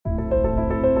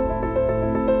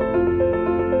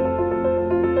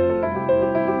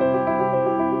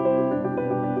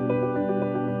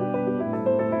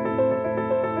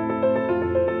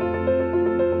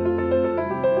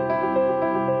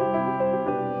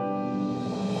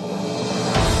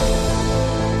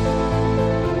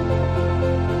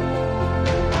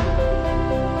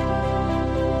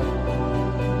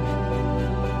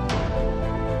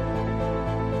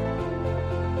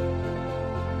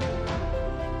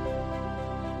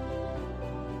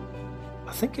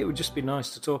I think it would just be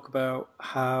nice to talk about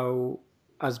how,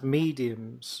 as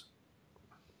mediums,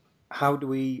 how do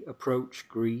we approach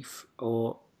grief,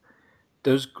 or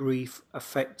does grief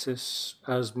affect us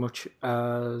as much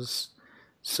as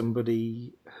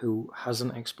somebody who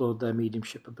hasn't explored their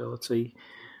mediumship ability?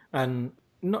 And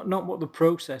not what the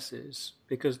process is,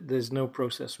 because there's no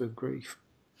process with grief.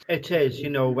 It is,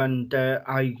 and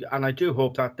I do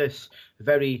hope that this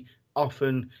very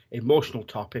often emotional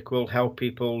topic will help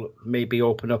people maybe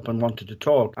open up and wanted to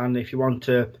talk. And if you want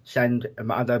to send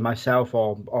either myself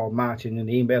or Martin an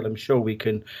email, I'm sure we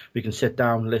can sit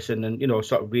down, listen, and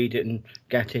sort of read it and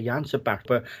get a answer back.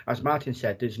 But as Martin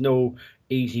said, there's no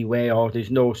easy way, or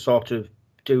there's no sort of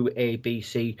do A, B,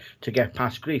 C to get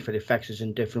past grief. It affects us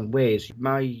in different ways.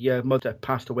 My mother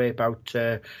passed away about,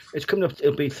 it's coming up,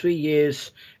 it'll be 3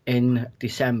 years in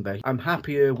December. I'm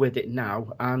happier with it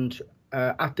now. And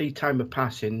at the time of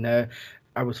passing,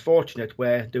 I was fortunate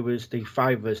where there was the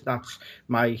five of us. That's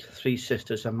my three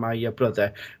sisters and my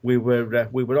brother. We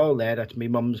were all there at my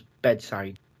mum's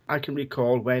bedside. I can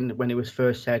recall when it was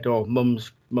first said, "Oh,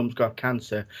 mum's got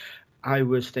cancer." I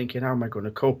was thinking, how am I going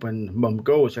to cope when mum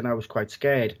goes? And I was quite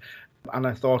scared. And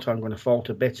I thought, I'm going to fall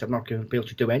to bits. I'm not going to be able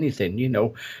to do anything,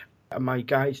 And my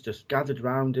guys just gathered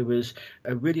around. It was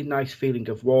a really nice feeling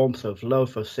of warmth, of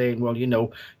love, of saying, well,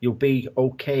 you'll be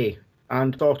okay.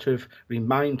 And sort of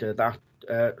reminder that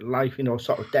life,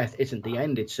 sort of death isn't the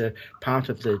end. It's a part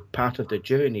of the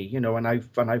journey, And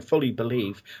I fully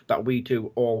believe that we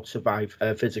do all survive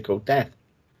physical death.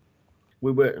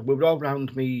 We were all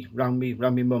round me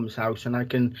mum's house,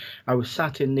 and I was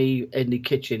sat in the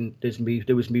kitchen.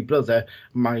 There was me brother,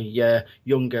 my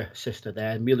younger sister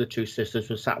there, and my other two sisters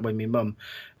were sat with me mum,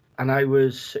 and I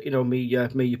was,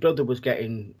 my brother was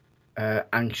getting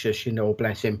anxious,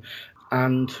 bless him,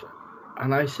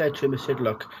 and I said to him, I said,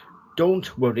 look,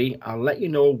 don't worry, I'll let you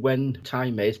know when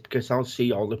time is, because I'll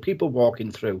see all the people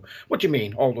walking through. What do you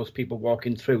mean, all those people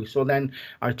walking through? So then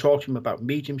I taught him about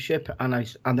mediumship, and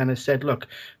then I said, look,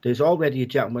 there's already a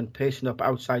gentleman pacing up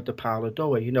outside the parlour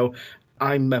door.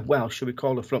 I'm, should we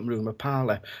call the front room a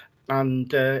parlour?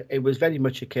 And it was very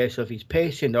much a case of he's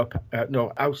pacing up,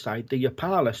 outside the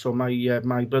parlour. So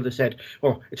my brother said,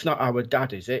 "Oh, it's not our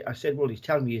dad, is it?" I said, "Well, he's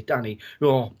telling me it's Danny."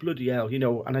 "Oh, bloody hell,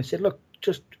 And I said, "Look,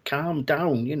 just calm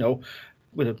down,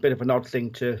 with a bit of an odd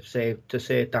thing to say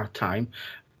at that time.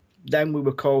 Then we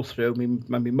were called through.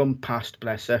 My mum passed,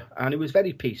 bless her, and it was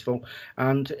very peaceful,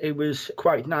 and it was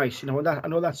quite nice, And I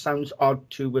know that sounds odd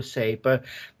to say, but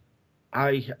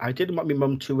I didn't want my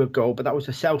mum to go, but that was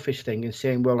a selfish thing in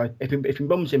saying, well, if my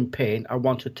mum's in pain, I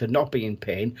wanted to not be in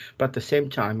pain, but at the same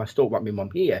time, I still want my mum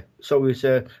here. So it was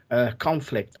a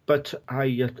conflict. But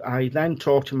I then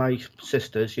talked to my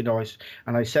sisters, and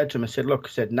I said to them, I said, look,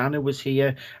 Nana was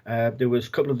here, there was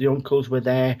a couple of the uncles were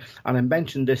there, and I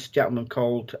mentioned this gentleman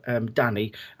called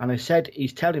Danny, and I said,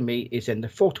 he's telling me he's in the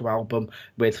photo album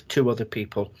with two other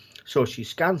people. So she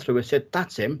scanned through. I said,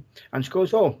 that's him. And she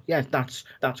goes, oh, yeah, that's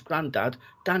Grandad,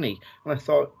 Danny. And I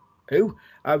thought, who?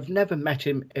 I've never met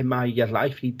him in my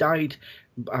life. He died,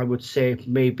 I would say,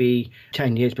 maybe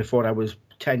 10 years before I was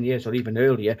 10 years or even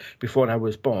earlier before I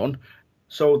was born.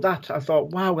 So that I thought,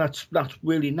 wow, that's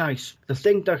really nice. The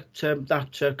thing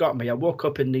that got me, I woke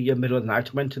up in the middle of the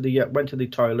night, went to the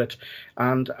toilet,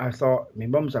 and I thought, my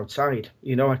mum's outside.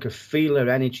 I could feel her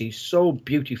energy, so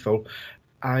beautiful.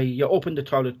 I opened the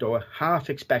toilet door,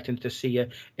 half expecting to see her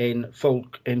in full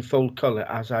colour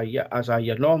as I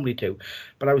normally do,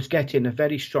 but I was getting a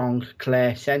very strong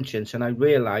clair sentience, and I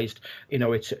realised,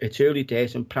 it's early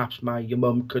days, and perhaps my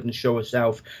mum couldn't show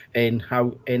herself in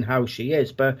how she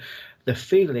is, but the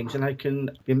feelings, and I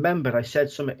can remember I said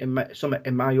something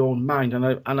in my own mind, and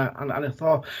I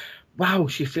thought, wow,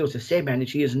 she feels the same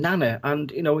energy as Nana.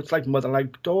 And, it's like mother,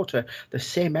 like daughter, the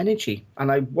same energy. And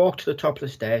I walked to the top of the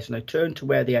stairs and I turned to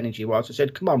where the energy was. I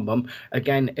said, come on, Mum,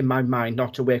 again, in my mind,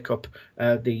 not to wake up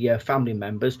the family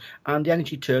members. And the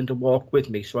energy turned to walk with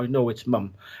me. So I know it's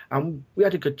Mum. And we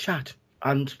had a good chat.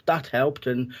 And that helped.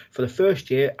 And for the first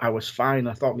year, I was fine.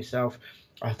 I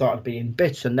thought I'd be in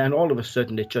bits, and then all of a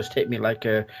sudden it just hit me like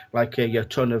a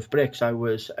ton of bricks. I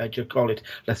was,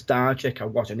 lethargic. I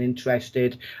wasn't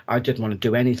interested. I didn't want to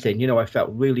do anything. I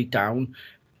felt really down,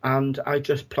 and I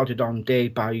just plodded on day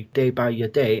by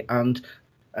day, and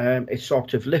it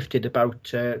sort of lifted about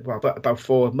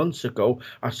 4 months ago.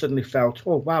 I suddenly felt,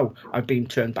 oh wow, I've been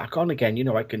turned back on again.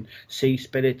 I can see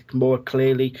spirit more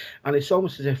clearly, and it's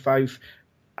almost as if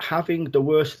having the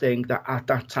worst thing that at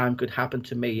that time could happen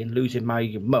to me in losing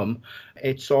my mum,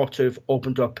 it sort of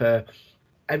opened up a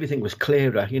everything was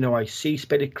clearer. You know, I see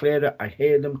spirit clearer, I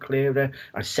hear them clearer,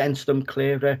 I sense them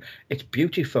clearer. It's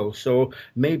beautiful. So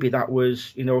maybe that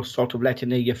was, you know, sort of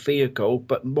letting your fear go,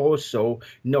 but more so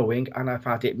knowing, and I've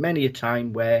had it many a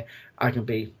time where I can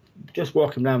be just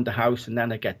walking around the house and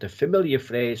then I get the familiar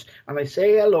phrase and I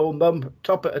say, hello, mum,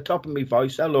 top of my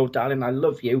voice, hello, darling, I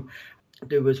love you.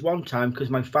 There was one time,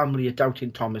 because my family are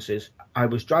Doubting Thomases, I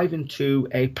was driving to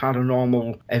a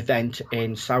paranormal event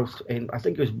I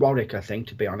think it was Warwick, I think,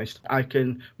 to be honest. I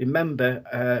can remember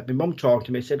my mum talked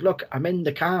to me, said, look, I'm in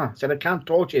the car. I said, I can't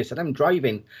talk to you. I said, I'm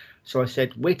driving. So I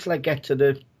said, wait till I get to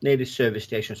the nearest service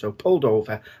station. So I pulled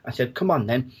over. I said, come on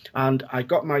then. And I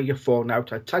got my phone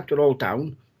out. I typed it all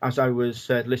down as I was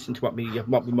listening to what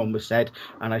my mum was said,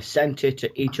 and I sent it to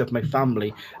each of my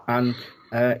family. And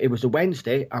it was a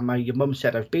Wednesday, and my mum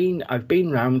said, I've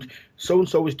been round. So and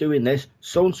so was doing this.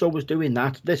 So and so was doing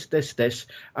that. This,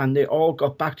 and they all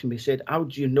got back to me. Said, how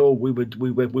do you know we were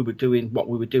doing what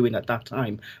we were doing at that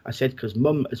time? I said, because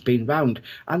Mum has been round,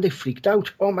 and they freaked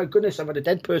out. Oh my goodness, I've had a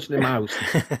dead person in my house.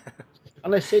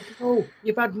 And I said, no,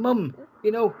 you've had Mum.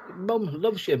 You know, Mum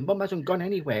loves you. Mum hasn't gone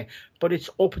anywhere. But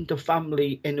it's opened the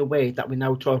family in a way that we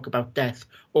now talk about death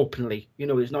openly. You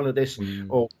know, there's none of this, you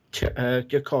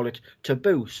call it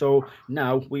taboo. So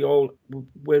now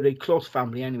we're a close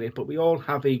family anyway, but we all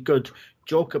have a good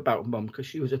joke about Mum because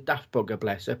she was a daft bugger,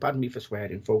 bless her. Pardon me for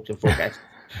swearing, folks, and forget.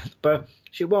 But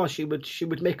she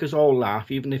would make us all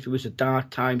laugh, even if it was a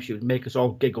dark time. She would make us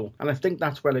all giggle, and I think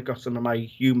that's where I got some of my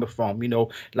humour from. You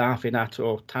know, laughing at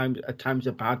times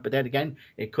are bad, but then again,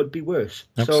 it could be worse.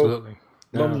 Absolutely.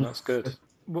 So, no, that's good.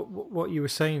 What you were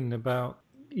saying about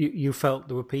you felt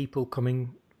there were people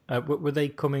coming. Were they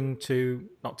coming to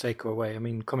not take her away? I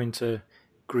mean, coming to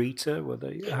greet her? Were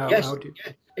they? Yes.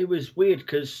 It was weird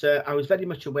because I was very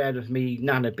much aware of me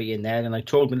Nana being there, and I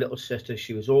told my little sister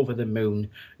she was over the moon.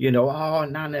 You know, oh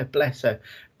Nana, bless her.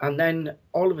 And then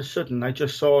all of a sudden, I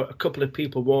just saw a couple of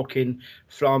people walking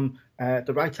from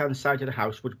the right-hand side of the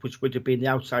house, which would have been the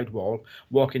outside wall,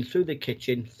 walking through the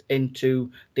kitchen into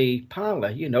the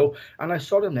parlour. You know, and I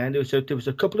saw them there. And there was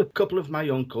a couple of my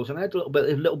uncles, and I had a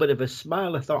little bit of a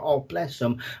smile. I thought, oh bless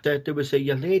them. There was a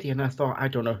lady, and I thought, I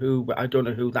don't know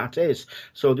who that is.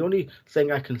 So the only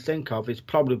thing I can think of is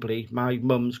probably my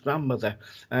mum's grandmother,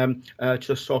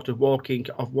 just sort of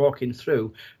walking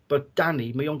through. But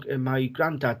Danny, my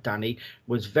granddad Danny,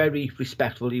 was very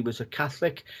respectful. He was a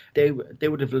Catholic. They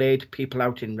would have laid people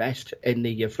out in rest in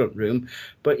the front room,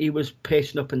 but he was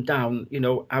pacing up and down, you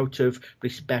know, out of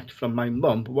respect from my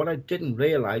mum. But what I didn't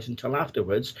realise until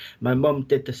afterwards, my mum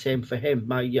did the same for him.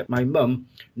 My mum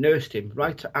nursed him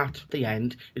right at the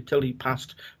end until he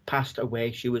passed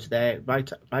away. She was there right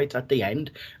at the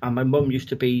end, and my mum used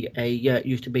to be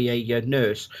a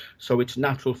nurse, so it's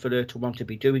natural for her to want to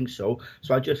be doing so.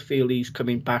 So I just feel he's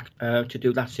coming back to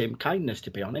do that same kindness,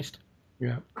 to be honest.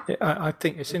 Yeah, I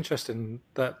think it's interesting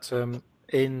that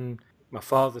in my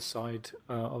father's side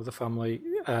of the family,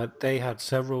 they had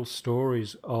several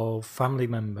stories of family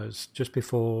members just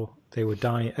before they were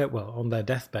dying, on their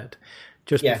deathbed,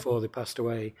 just before they passed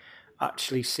away,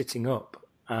 actually sitting up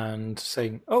and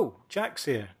saying, "Oh, Jack's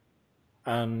here,"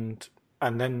 and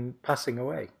then passing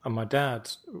away. And my dad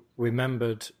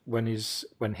remembered when his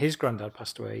granddad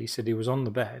passed away. He said he was on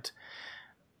the bed,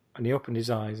 and he opened his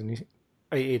eyes, and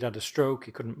he'd had a stroke.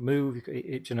 He couldn't move.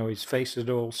 His face had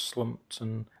all slumped,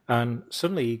 and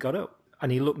suddenly he got up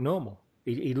and he looked normal.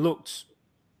 He looked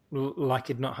like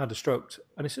he'd not had a stroke,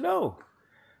 and he said, "Oh,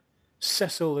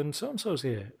 Cecil and so and so's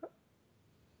here,"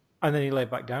 and then he lay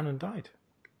back down and died.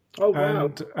 Oh wow!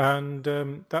 And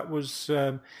that was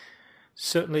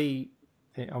certainly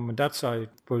on my dad's side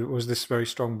was this very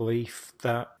strong belief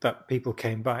that people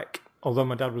came back. Although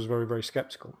my dad was very, very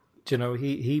skeptical. You know,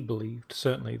 he believed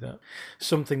certainly that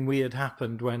something weird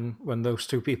happened when those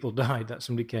two people died. That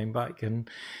somebody came back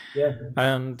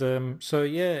so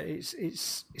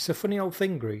it's a funny old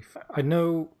thing, grief. I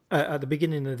know at the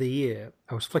beginning of the year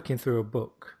I was flicking through a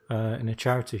book in a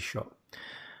charity shop.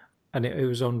 And it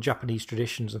was on Japanese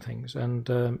traditions and things.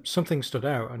 And something stood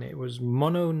out, and it was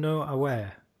mono no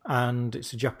aware. And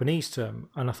it's a Japanese term.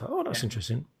 And I thought, oh, that's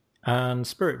interesting. And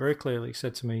Spirit very clearly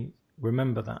said to me,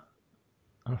 remember that.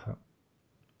 And I thought,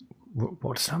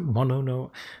 what's that? Mono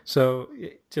no? So,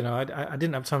 I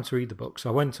didn't have time to read the book. So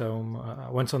I went home, I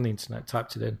went on the internet,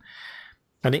 typed it in.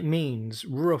 And it means,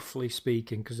 roughly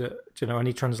speaking, because,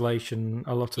 any translation,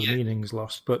 a lot of the meaning's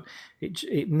lost. But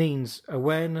it means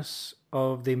awareness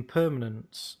of the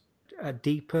impermanence, a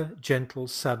deeper, gentle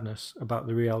sadness about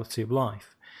the reality of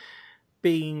life.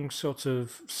 Being sort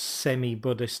of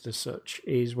semi-Buddhist as such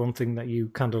is one thing that you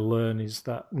kind of learn is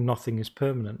that nothing is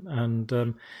permanent.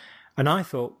 And And I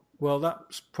thought, well,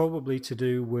 that's probably to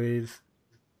do with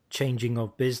changing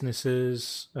of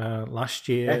businesses last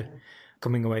year,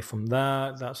 coming away from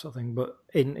that sort of thing. But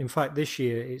in fact, this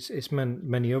year it's meant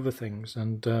many other things.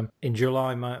 And in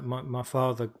July, my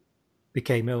father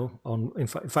became ill. In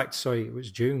fact, sorry, it was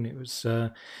June. It was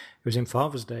in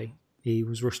Father's Day. He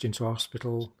was rushed into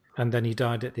hospital, and then he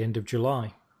died at the end of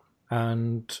July.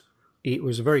 And it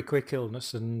was a very quick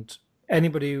illness, and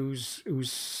anybody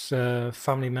who's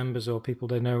family members or people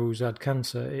they know who's had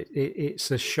cancer,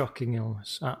 it's a shocking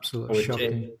illness, absolutely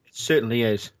shocking. It certainly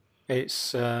is.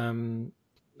 It's the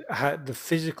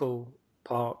physical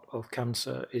part of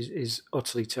cancer is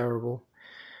utterly terrible.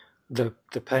 The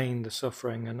pain, the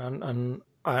suffering, and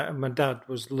my dad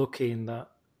was lucky in that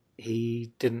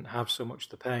he didn't have so much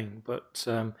the pain, but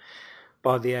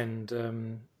by the end,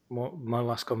 my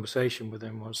last conversation with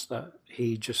him was that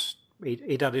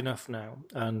he'd had enough now,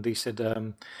 and he said,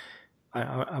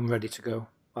 I'm ready to go.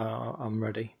 I'm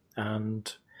ready.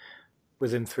 And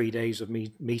within 3 days of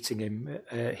me meeting him,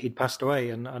 he'd passed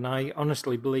away. And I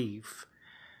honestly believe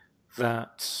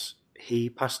that he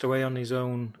passed away on his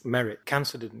own merit.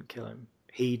 Cancer didn't kill him.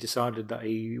 He decided that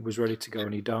he was ready to go,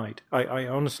 and he died. I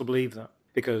honestly believe that,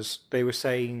 because they were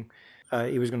saying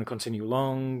he was going to continue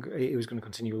he was going to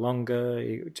continue longer.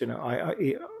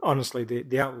 Honestly,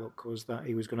 the outlook was that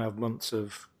he was going to have months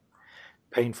of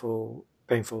painful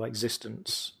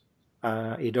existence.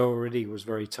 He'd already was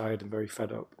very tired and very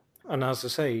fed up. And as I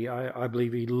say, I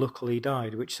believe he luckily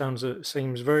died, which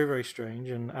seems very, very strange.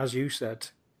 And as you said,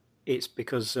 it's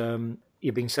because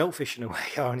you're being selfish in a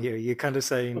way, aren't you? You're kind of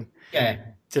saying,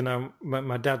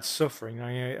 my dad's suffering,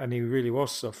 and he really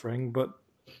was suffering, but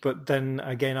then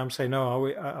again, I'm saying, no,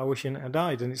 I wish he hadn't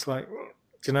died. And it's like,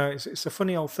 it's a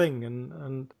funny old thing.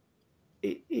 And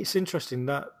it's interesting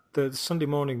that the Sunday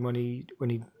morning when he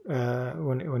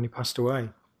passed away,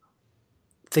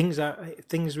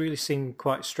 things really seemed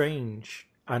quite strange.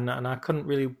 And I couldn't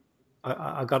really,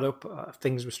 I got up,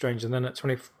 things were strange. And then at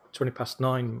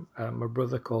 9:20, my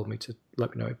brother called me to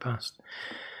let me know he passed.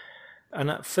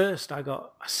 And at first I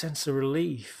got a sense of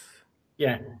relief.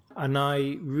 Yeah. And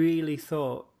I really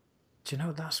thought,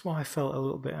 that's why I felt a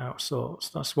little bit out of sorts.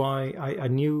 That's why I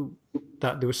knew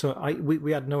that there was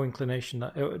we had no inclination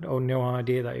or no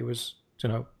idea that he was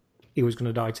going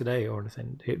to die today or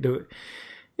anything.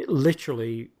 It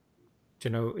literally,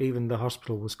 even the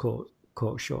hospital was caught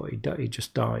short. He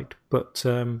just died. But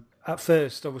at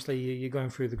first, obviously, you're going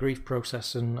through the grief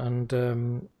process, and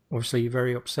obviously you're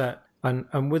very upset.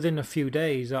 And within a few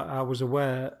days, I was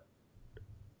aware.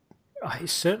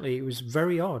 It was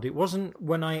very odd. It wasn't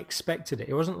when I expected it.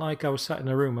 It wasn't like I was sat in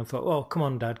a room and thought, "Oh, come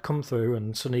on, Dad, come through."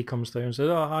 And Sonny comes through and says,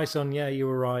 "Oh, hi, son. Yeah, you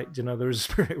were right. There is a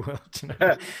spirit world."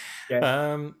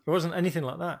 Yeah. It wasn't anything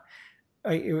like that.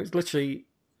 It was literally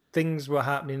things were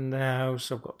happening in the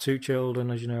house. I've got 2 children,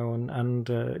 as you know, and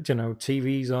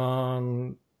TV's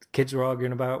on. Kids were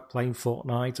arguing about playing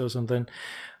Fortnite or something.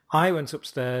 I went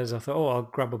upstairs. I thought, "Oh, I'll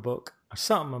grab a book." I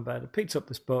sat on my bed. I picked up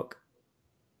this book.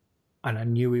 And I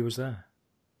knew he was there.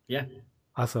 Yeah.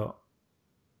 I thought,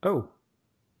 "Oh,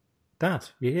 Dad,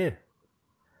 you're here."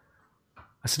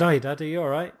 I said, "Hi, Dad, are you all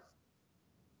right?"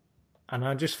 And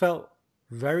I just felt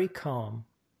very calm.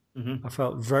 Mm-hmm. I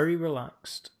felt very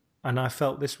relaxed. And I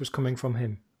felt this was coming from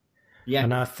him. Yeah.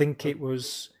 And I think it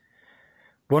was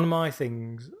one of my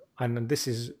things, and this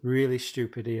is really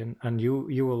stupid, Ian, and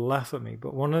you will laugh at me,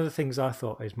 but one of the things I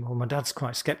thought is, well, my dad's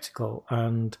quite skeptical,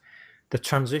 and the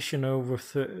transition over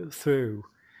through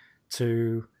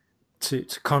to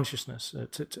consciousness,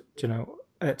 to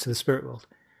the spirit world.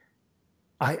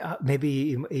 I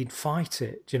maybe he'd fight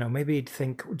it, maybe he'd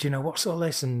think, what's all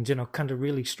this, and kind of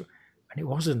really, and it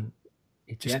wasn't.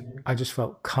 I just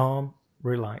felt calm,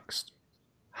 relaxed,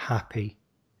 happy,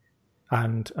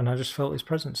 and I just felt his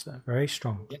presence there, very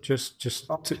strong. Yeah. Just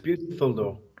beautiful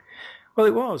though. Well,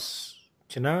 it was.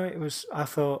 It was. I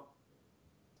thought.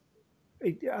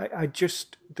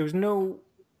 There was no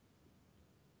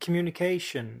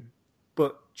communication,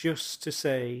 but just to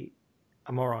say,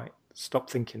 "I'm all right. Stop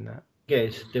thinking that."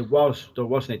 Yes, there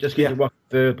wasn't it? Just because it wasn't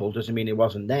verbal doesn't mean it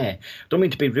wasn't there. Don't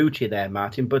mean to be rude to you there,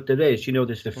 Martin, but there is.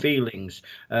 There's the feelings,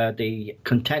 the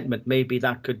contentment. Maybe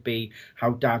that could be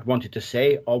how Dad wanted to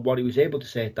say, or what he was able to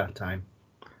say at that time.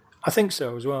 I think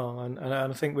so as well, and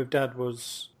I think with Dad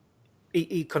was.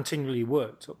 He continually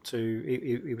worked up to,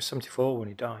 he was 74 when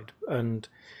he died, and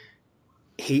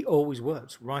he always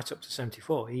worked right up to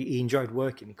 74. He enjoyed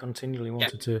working. He continually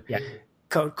wanted to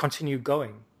continue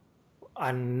going.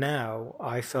 And now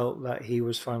I felt that he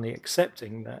was finally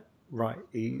accepting that, right,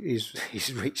 he's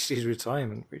reached his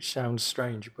retirement, which sounds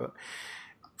strange, but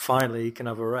finally he can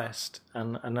have a rest.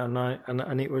 And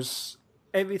it was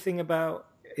everything about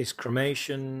his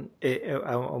cremation,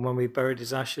 and when we buried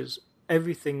his ashes,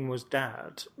 everything was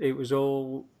Dad. It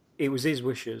was his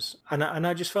wishes, and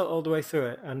I just felt all the way through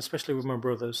it, and especially with my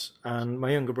brothers, and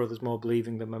my younger brother's more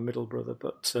believing than my middle brother,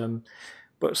 but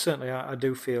certainly I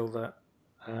do feel that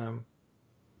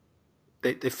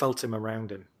they felt him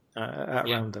around him,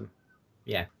 around them.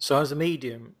 Yeah. So as a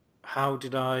medium, how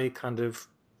did I kind of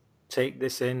take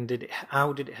this in?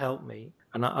 How did it help me?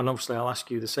 And obviously I'll ask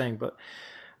you the same, but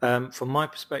from my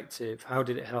perspective, how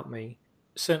did it help me?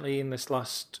 Certainly in this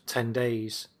last 10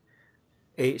 days,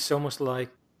 it's almost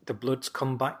like the blood's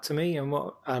come back to me,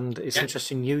 and it's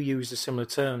interesting you used a similar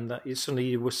term, that suddenly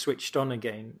you were switched on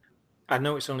again. I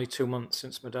know it's only 2 months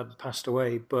since my dad passed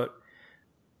away, but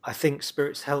I think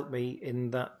spirits help me in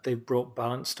that they've brought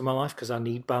balance to my life, because I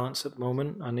need balance at the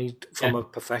moment. I need, from a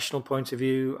professional point of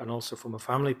view and also from a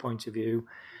family point of view,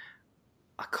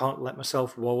 I can't let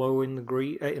myself wallow in the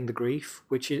grief,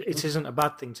 which it isn't a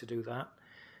bad thing to do that.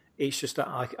 It's just that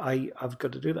I've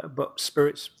got to do that. But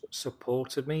spirits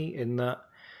supported me in that.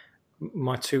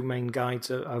 My two main guides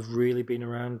have really been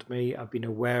around me. I've been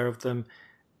aware of them.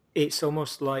 It's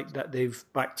almost like that they've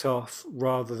backed off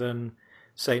rather than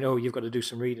saying, "Oh, you've got to do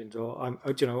some readings,"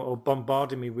 or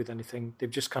bombarding me with anything. They've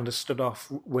just kind of stood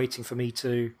off, waiting for me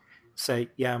to say,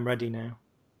 "Yeah, I'm ready now."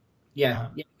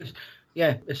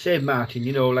 Yeah, the same, Martin.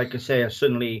 Like I say, I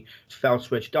suddenly felt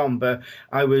switched on, but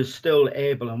I was still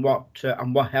able. And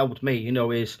what helped me,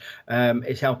 is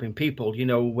helping people.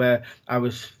 Where I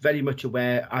was very much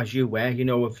aware, as you were,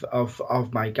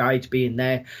 of my guides being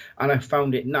there, and I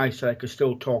found it nice that I could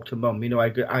still talk to Mum.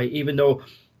 I even though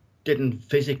didn't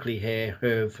physically hear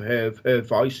her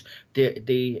voice,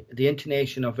 the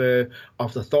intonation of the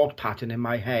thought pattern in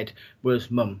my head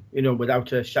was Mum,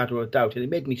 without a shadow of doubt. And it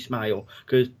made me smile,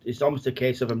 because it's almost a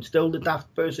case of I'm still the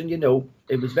daft person.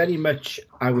 It was very much,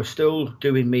 I was still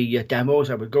doing me demos.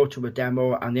 I would go to a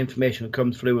demo and the information would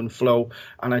come through and flow,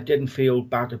 and I didn't feel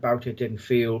bad about it, didn't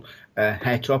feel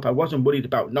het up. I wasn't worried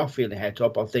about not feeling het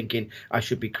up or thinking I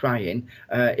should be crying.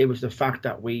 It was the fact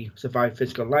that we survived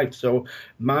physical life. So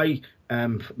my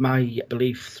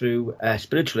belief through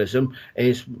spiritualism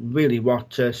is really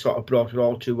what sort of brought it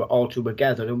all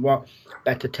together. And what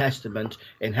better testament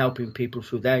in helping people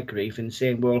through their grief and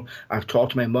saying, well, I've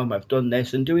talked to my mum, I've done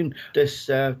this, and doing this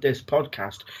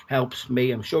podcast helps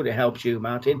me. I'm sure it helps you,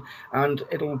 Martin, and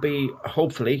it'll be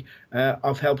hopefully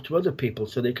of help to other people,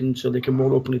 so they can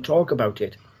more openly talk about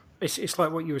it. It's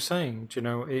like what you were saying.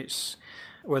 It's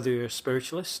whether you're a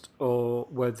spiritualist or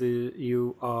whether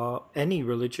you are any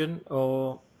religion,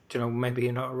 or maybe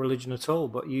you're not a religion at all,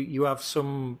 but you have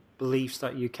some beliefs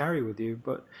that you carry with you.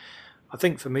 But I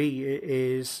think for me it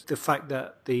is the fact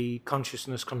that the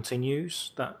consciousness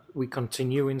continues, that we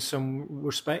continue in some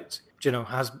respect,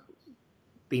 has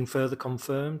been further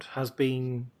confirmed, has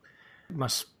been, my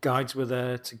guides were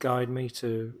there to guide me,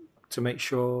 to make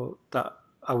sure that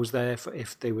I was there for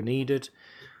if they were needed.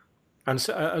 And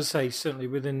so, as I say, certainly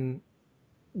within,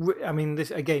 I mean,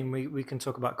 this again, we can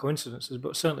talk about coincidences,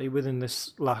 but certainly within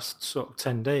this last sort of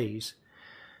 10 days,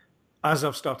 as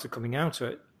I've started coming out of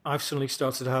it, I've suddenly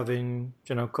started having,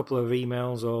 a couple of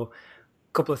emails or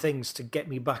a couple of things to get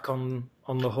me back on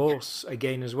the horse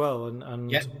again as well.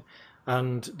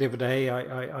 And the other day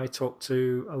I talked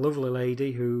to a lovely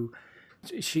lady who,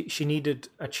 she needed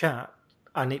a chat,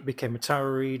 and it became a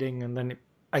tarot reading, and then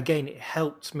it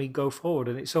helped me go forward.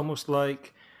 And it's almost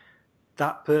like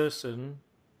that person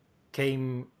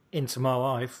came into my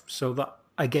life, so that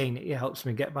again it helps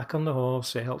me get back on the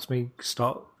horse. It helps me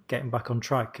start getting back on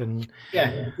track, and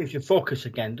it gives you focus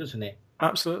again, doesn't it?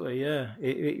 Absolutely, yeah.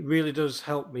 It really does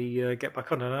help me get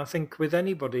back on. And I think with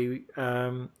anybody,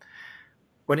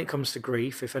 when it comes to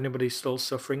grief, if anybody's still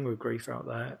suffering with grief out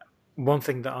there, one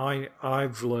thing that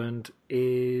I've learned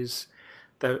is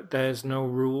that there's no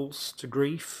rules to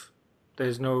grief.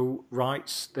 There's no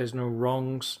rights. There's no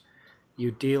wrongs.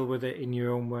 You deal with it in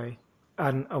your own way.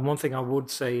 And one thing I would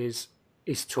say is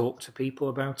talk to people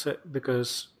about it,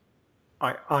 because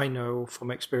I know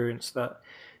from experience that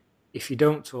if you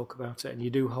don't talk about it and you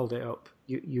do hold it up,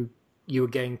 you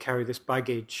again carry this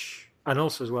baggage. And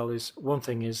also as well is one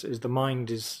thing is the mind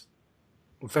is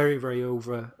very, very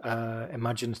over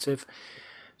imaginative.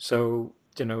 So,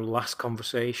 last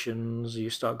conversations,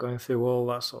 you start going through all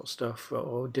that sort of stuff.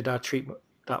 Or did I treat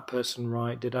that person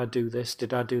right? Did I do this?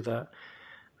 Did I do that?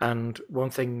 And one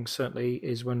thing certainly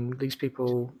is when these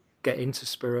people get into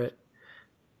spirit,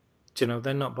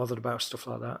 they're not bothered about stuff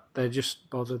like that. They're just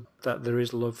bothered that there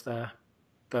is love there,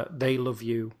 that they love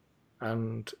you,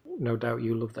 and no doubt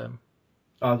you love them.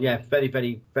 Oh yeah, very,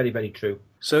 very, very, very true.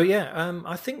 So yeah,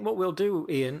 I think what we'll do,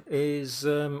 Ian, is,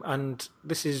 and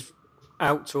this is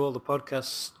out to all the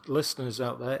podcast listeners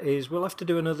out there, is we'll have to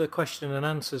do another question and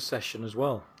answer session as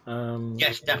well.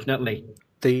 Yes, definitely.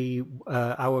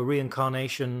 Our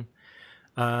reincarnation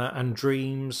and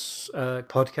dreams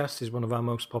podcast is one of our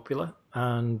most popular.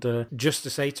 And just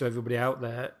to say to everybody out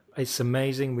there, it's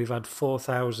amazing. We've had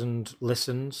 4,000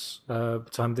 listens by the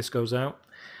time this goes out.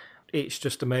 It's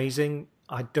just amazing.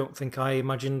 I don't think I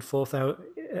imagined 4,000.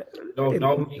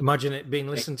 No. Imagine it being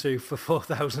listened to for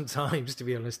 4,000 times, to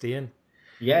be honest, Ian.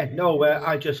 Yeah, no,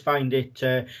 I just find it,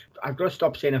 I've got to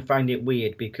stop saying I find it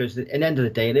weird, because at the end of the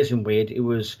day, it isn't weird. It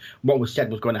was what was said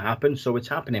was going to happen, so it's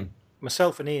happening.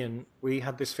 Myself and Ian, we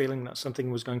had this feeling that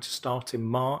something was going to start in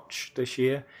March this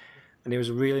year, and it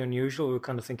was really unusual. We were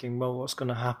kind of thinking, well, what's going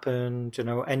to happen? You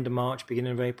know, end of March,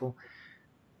 beginning of April.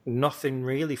 Nothing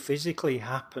really physically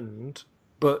happened,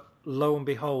 but lo and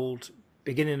behold,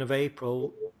 beginning of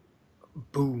April,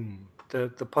 boom, the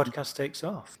podcast takes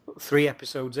off. 3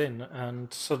 episodes in,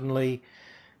 and suddenly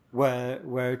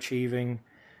we're achieving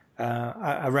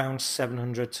around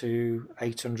 700 to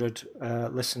 800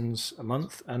 listens a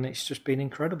month, and it's just been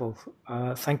incredible.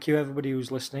 Thank you, everybody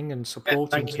who's listening and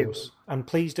supporting us. And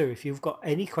please do, if you've got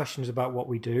any questions about what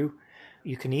we do,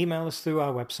 you can email us through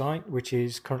our website, which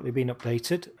is currently being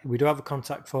updated. We do have a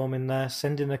contact form in there.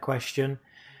 Send in a question,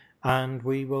 and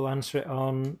we will answer it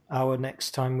on our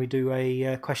next time we do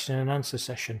a question and answer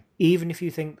session. Even if you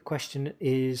think the question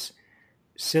is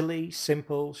silly,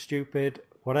 simple, stupid,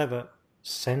 whatever,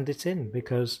 send it in,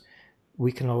 because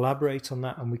we can elaborate on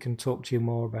that and we can talk to you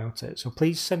more about it. So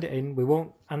please send it in. We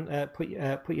won't put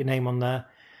your name on there.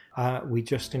 We're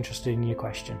just interested in your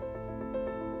question.